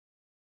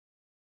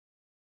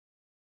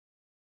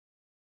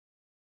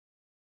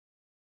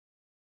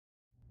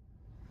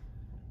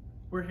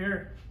We're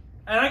here.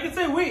 And I can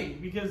say we,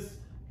 because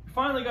we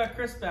finally got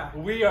Chris back.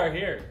 We are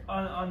here.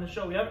 On the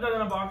show. We haven't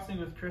done an unboxing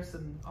with Chris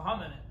in a hot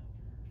minute.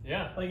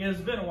 Yeah. Like, it's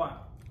been a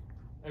while.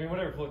 I mean,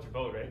 whatever floats your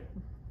boat, right?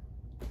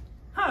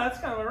 Huh, that's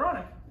kind of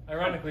ironic.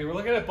 Ironically, we're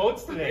looking at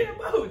boats today.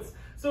 We're looking at boats.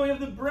 So we have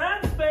the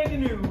brand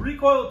spanking new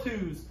Recoil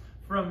 2s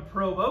from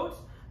Proboat.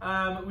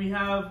 We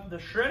have the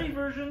shreddy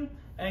version,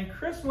 and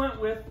Chris went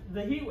with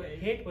the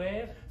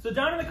Heatwave. So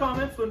down in the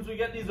comments, once we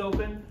get these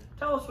open,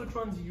 tell us which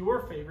one's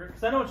your favorite,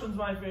 because I know which one's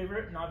my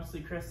favorite, and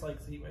obviously Chris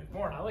likes the Heatwave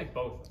more. I like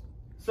both.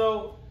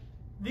 So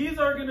these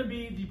are going to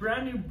be the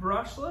brand new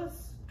brushless,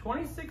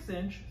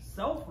 26-inch,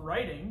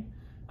 self-righting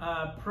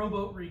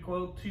Proboat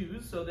Recoil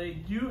 2s. So they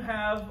do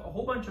have a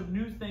whole bunch of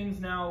new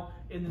things now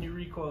in the new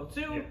Recoil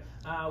 2, yes.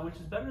 Which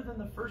is better than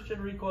the first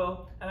gen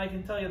Recoil. And I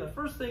can tell you the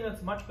first thing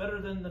that's much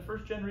better than the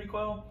first gen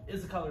Recoil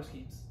is the color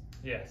schemes.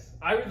 Yes,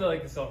 I really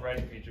like the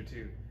self-righting feature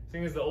too. The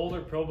thing is, the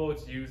older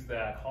Proboats use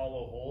that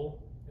hollow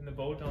hole in the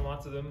boat on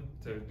lots of them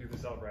to do the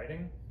self-righting,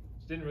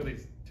 which didn't really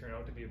turn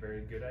out to be a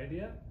very good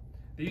idea.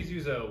 These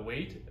use a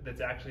weight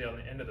that's actually on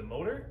the end of the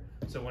motor,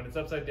 so when it's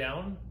upside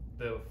down,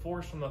 the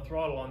force from the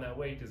throttle on that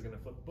weight is going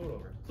to flip the boat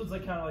over. So it's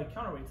like kind of like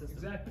counterweight system.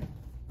 Exactly.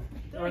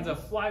 It runs a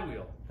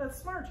flywheel.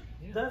 That's smart.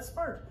 Yeah. That's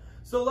smart.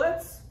 So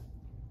let's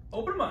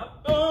open them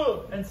up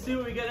and see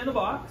what we get in the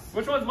box.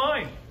 Which one's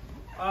mine?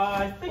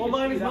 I think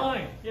mine is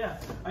mine. Yeah,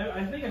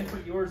 I think I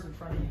put yours in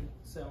front of you.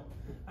 So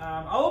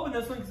I'll open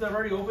this one because I've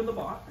already opened the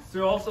box.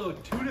 They're also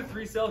 2 to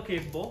 3 cell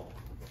capable.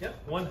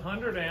 Yep.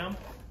 100 amp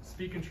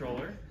speed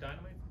controller.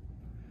 Dynamite.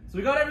 So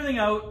we got everything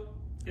out.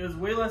 It was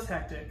way less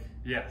hectic.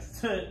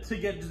 Yes. To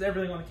get just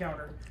everything on the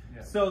counter.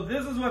 Yeah. So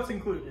this is what's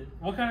included.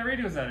 What kind of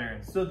radio is that,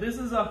 Aaron? So this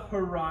is a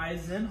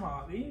Horizon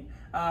Hobby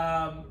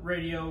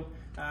radio.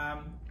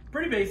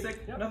 Pretty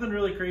basic. Yep. Nothing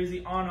really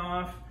crazy. On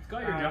off. It's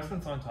got your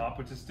adjustments on top,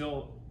 which is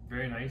still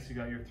very nice. You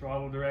got your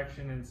throttle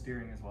direction and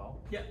steering as well.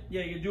 Yeah,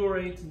 you dual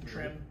rates and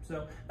trim.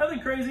 So nothing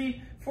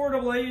crazy. 4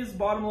 AA's,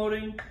 bottom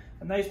loading.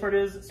 The nice part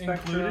is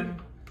Spektrum.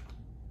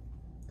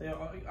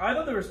 I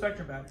thought they were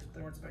Spektrum batteries.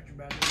 They weren't Spektrum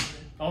batteries.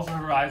 Also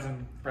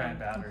Horizon brand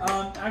batteries.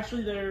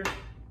 Actually, they're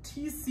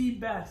TC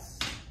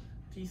Best.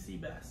 TC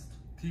Best.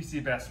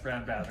 TC Best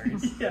brand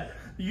batteries. Yeah.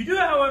 You do,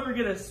 however,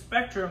 get a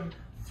Spektrum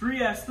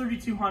 3S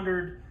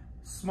 3200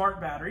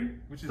 smart battery,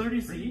 which is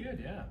 30C. Pretty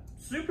good, yeah.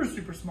 Super,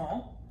 super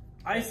small.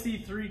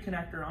 IC3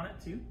 connector on it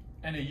too.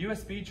 And a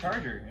USB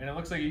charger, and it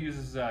looks like it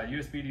uses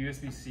USB to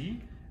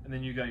USB-C, and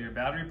then you got your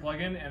battery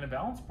plug-in and a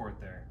balance port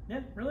there. Yeah,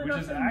 really nice.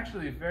 Which is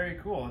actually very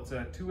cool. It's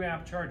a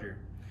 2-amp charger.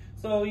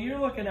 So you're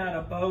looking at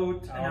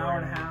about an hour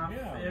and a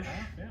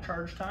half-ish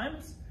charge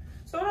times.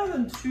 So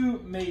nothing too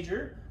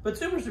major, but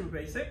super, super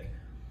basic.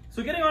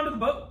 So getting onto the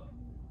boat,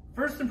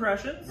 first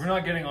impressions. We're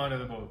not getting onto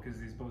the boat because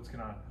these boats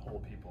cannot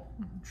hold people.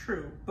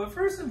 True, but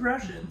first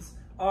impressions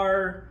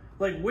are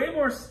like way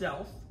more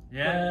stealth.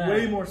 Yeah,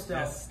 way more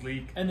stealth. Yes,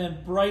 sleek. And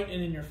then bright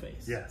and in your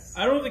face. Yes.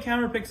 I don't know if the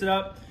camera picks it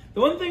up.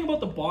 The one thing about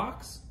the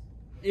box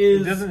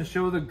is... It doesn't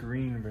show the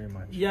green very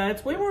much. Yeah,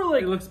 it's way more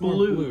like it looks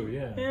blue. More blue,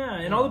 yeah. Yeah,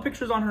 and all the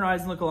pictures on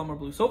Horizon look a lot more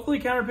blue. So hopefully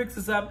camera picks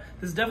this up.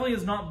 This definitely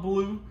is not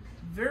blue.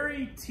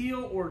 Very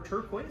teal or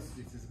turquoise.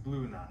 It's just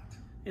blue not.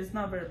 It's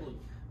not very blue.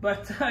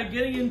 But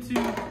getting into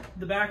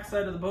the back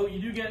side of the boat, you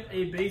do get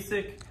a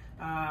basic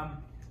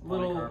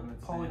little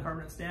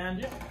polycarbonate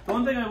stand. Yeah. The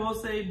one thing I will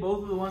say,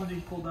 both of the ones we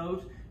pulled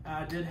out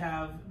did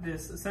have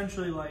this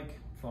essentially like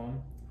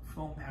foam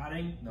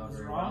padding. That was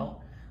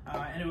wrong.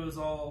 And it was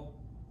all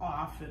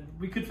off, and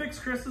we could fix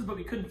Chris's, but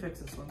we couldn't fix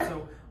this one.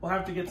 So we'll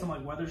have to get some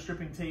like weather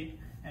stripping tape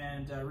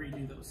and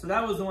redo those. So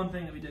that was the one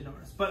thing that we did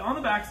notice. But on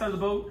the back side of the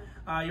boat,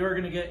 you are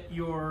gonna get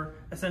your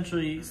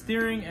essentially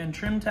steering and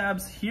trim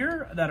tabs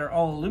here that are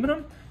all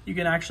aluminum. You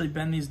can actually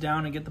bend these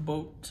down and get the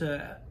boat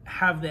to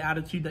have the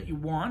attitude that you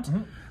want.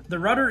 Mm-hmm. The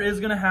rudder is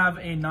gonna have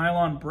a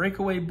nylon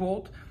breakaway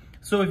bolt.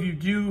 So if you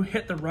do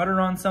hit the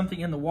rudder on something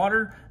in the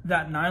water,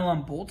 that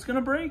nylon bolt's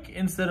gonna break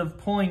instead of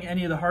pulling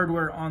any of the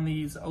hardware on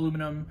these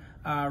aluminum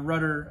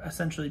rudder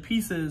essentially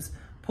pieces,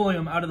 pulling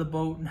them out of the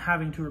boat and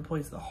having to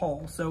replace the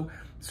hull. So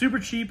super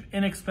cheap,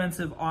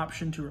 inexpensive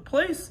option to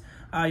replace.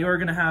 You're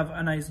gonna have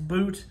a nice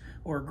boot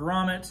or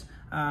grommet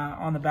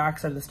on the back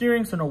side of the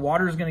steering, so no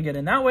water is gonna get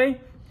in that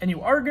way. And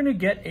you are gonna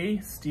get a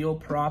steel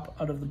prop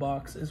out of the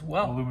box as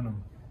well.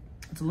 Aluminum.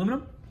 It's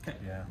aluminum? Okay.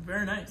 Yeah.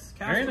 Very nice.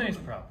 Cast very nice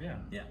prop, yeah.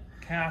 Yeah.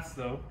 Cast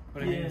though,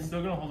 but I mean, it's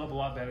still gonna hold up a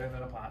lot better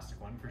than a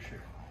plastic one for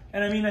sure.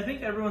 And I mean, I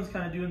think everyone's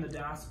kind of doing the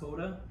Das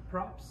Boda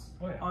props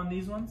on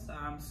these ones.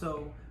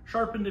 So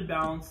sharpened and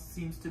balanced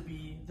seems to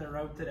be the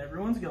route that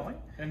everyone's going.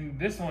 And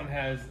this one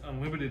has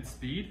unlimited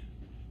speed.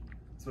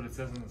 That's what it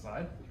says on the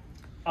side.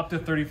 Up to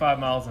 35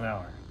 miles an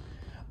hour.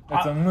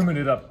 That's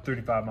unlimited up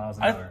 35 miles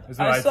an hour. Is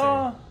what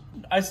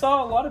I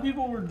saw a lot of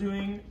people were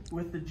doing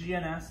with the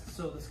GNS,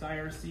 so the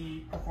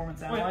SkyRC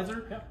Performance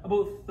Analyzer,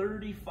 about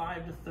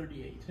 35 to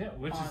 38. Yeah,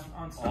 which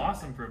is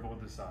awesome for a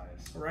boat this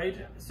size. Right?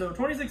 Yeah. So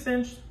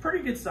 26-inch,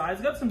 pretty good size.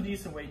 Got some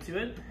decent weight to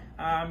it.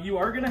 you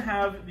are going to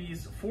have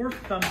these 4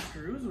 thumb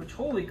screws, which,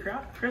 holy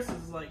crap, Chris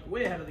is like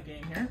way ahead of the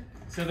game here.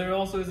 So there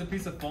also is a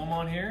piece of foam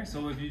on here,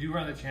 so if you do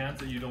run the chance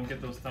that you don't get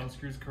those thumb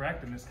screws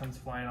correct and this comes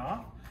flying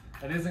off,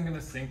 that isn't going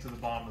to sink to the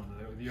bottom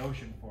of the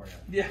ocean for you.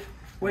 Yeah,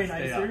 way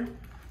nicer.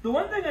 The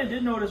one thing I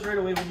did notice right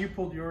away when you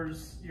pulled your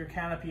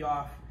canopy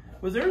off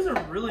was there's a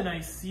really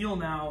nice seal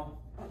now.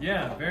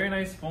 Yeah, very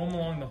nice foam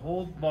along the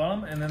whole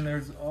bottom, and then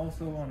there's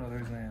also, oh no,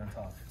 there's one on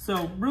top.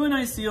 So really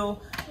nice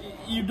seal.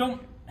 You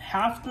don't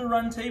have to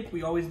run tape.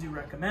 We always do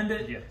recommend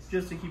it, yes,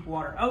 just to keep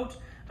water out.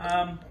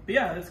 But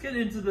yeah, let's get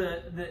into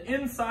the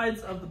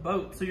insides of the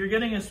boat. So you're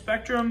getting a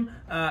Spektrum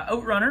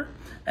Outrunner,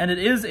 and it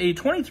is a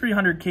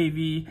 2300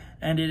 kV,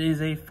 and it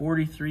is a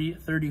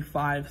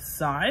 4335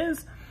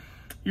 size.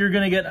 You're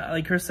gonna get,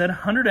 like Chris said,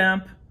 100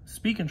 amp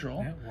speed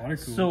control. Yeah, water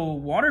cooled. So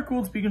water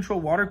cooled speed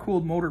control, water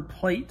cooled motor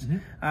plate.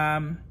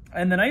 And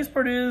the nice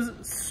part is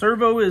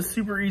servo is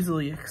super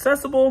easily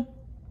accessible.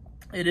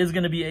 It is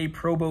going to be a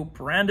Proboat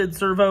branded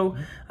servo,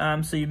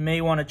 so you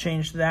may want to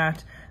change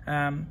that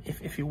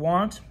if you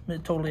want.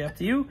 It's totally up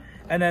to you.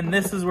 And then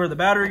this is where the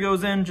battery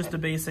goes in, just a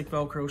basic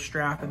Velcro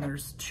strap, and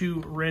there's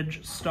 2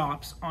 ridge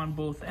stops on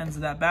both ends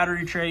of that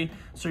battery tray,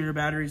 so your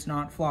battery's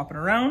not flopping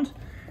around.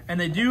 And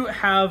they do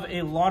have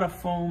a lot of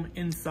foam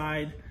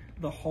inside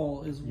the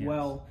hull as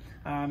well.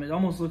 It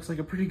almost looks like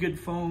a pretty good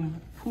foam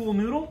pool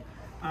noodle.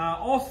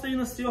 All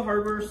stainless steel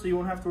hardware, so you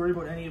won't have to worry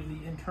about any of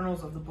the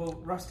internals of the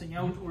boat rusting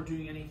out or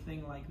doing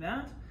anything like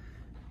that.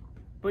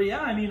 But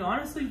yeah, I mean,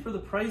 honestly, for the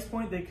price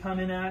point they come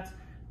in at,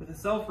 with the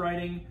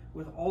self-righting,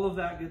 with all of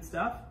that good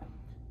stuff,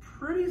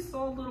 pretty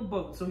solid little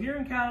boat. So here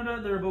in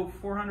Canada, they're about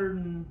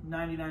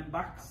 $499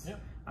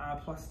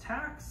 plus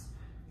tax.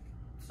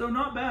 So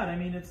not bad. I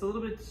mean, it's a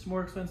little bit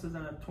more expensive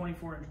than a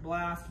 24-inch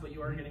blast, but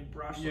you are getting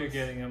brushless. You're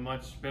getting a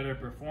much better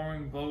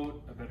performing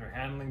boat, a better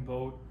handling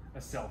boat,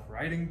 a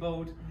self-righting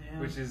boat,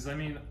 which is, I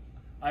mean,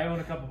 I own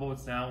a couple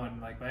boats now, and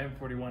like my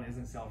M41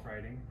 isn't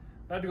self-righting.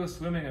 I had to go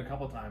swimming a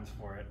couple times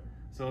for it.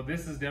 So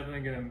this is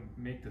definitely going to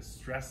make the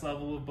stress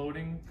level of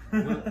boating a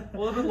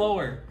little bit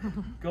lower.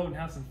 Go and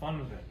have some fun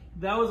with it.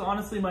 That was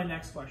honestly my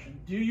next question.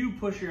 Do you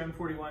push your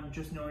M41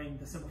 just knowing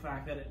the simple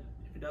fact that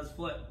if it does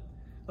flip,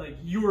 like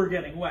you are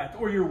getting wet,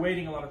 or you're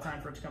waiting a lot of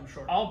time for it to come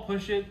short? I'll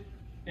push it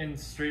in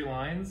straight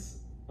lines.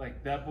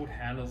 Like that boat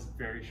handles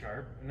very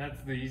sharp, and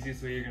that's the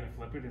easiest way you're gonna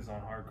flip it is on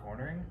hard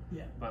cornering.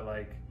 Yeah. But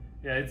like,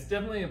 yeah, it's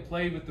definitely a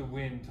play with the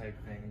wind type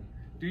thing.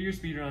 Do your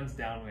speed runs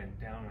downwind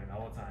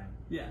all the time.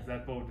 Yeah.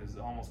 That boat has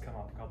almost come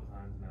up a couple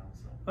times now.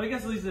 So. Well, I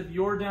guess at least if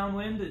you're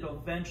downwind, it'll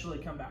eventually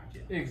come back to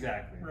you.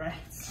 Exactly. Right.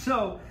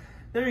 So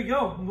there you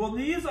go. Well,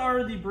 these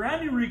are the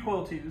brand new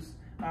Recoil 2s.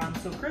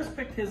 So Chris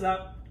picked his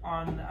up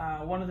on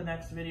one of the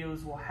next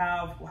videos. We'll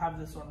have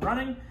this one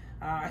running.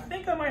 I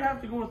think I might have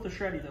to go with the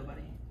Shreddy though,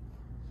 buddy.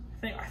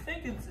 I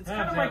think it's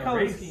kind of my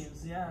color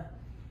schemes. Yeah.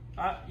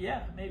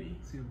 Yeah, maybe.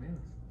 Let's see what it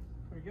means.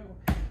 There you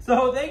go.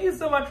 So thank you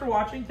so much for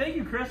watching. Thank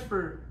you, Chris,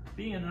 for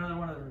being in another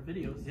one of our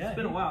videos. Yeah, it's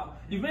been a while.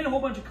 You've made a whole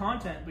bunch of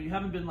content, but you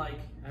haven't been like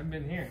I haven't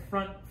been here.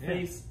 Front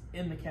face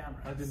in the camera.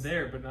 I've been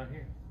there, but not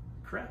here.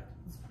 Correct.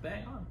 It's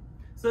bang on.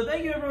 So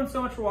thank you everyone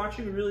so much for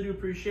watching. We really do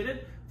appreciate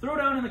it. Throw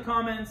down in the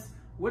comments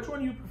which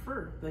one you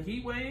prefer, the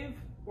Heat Wave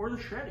or the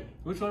Shreddy.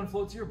 Which one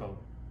floats your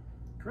boat?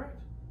 Correct.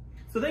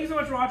 So thank you so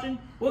much for watching.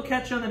 We'll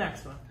catch you on the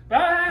next one.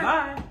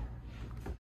 Bye. Bye.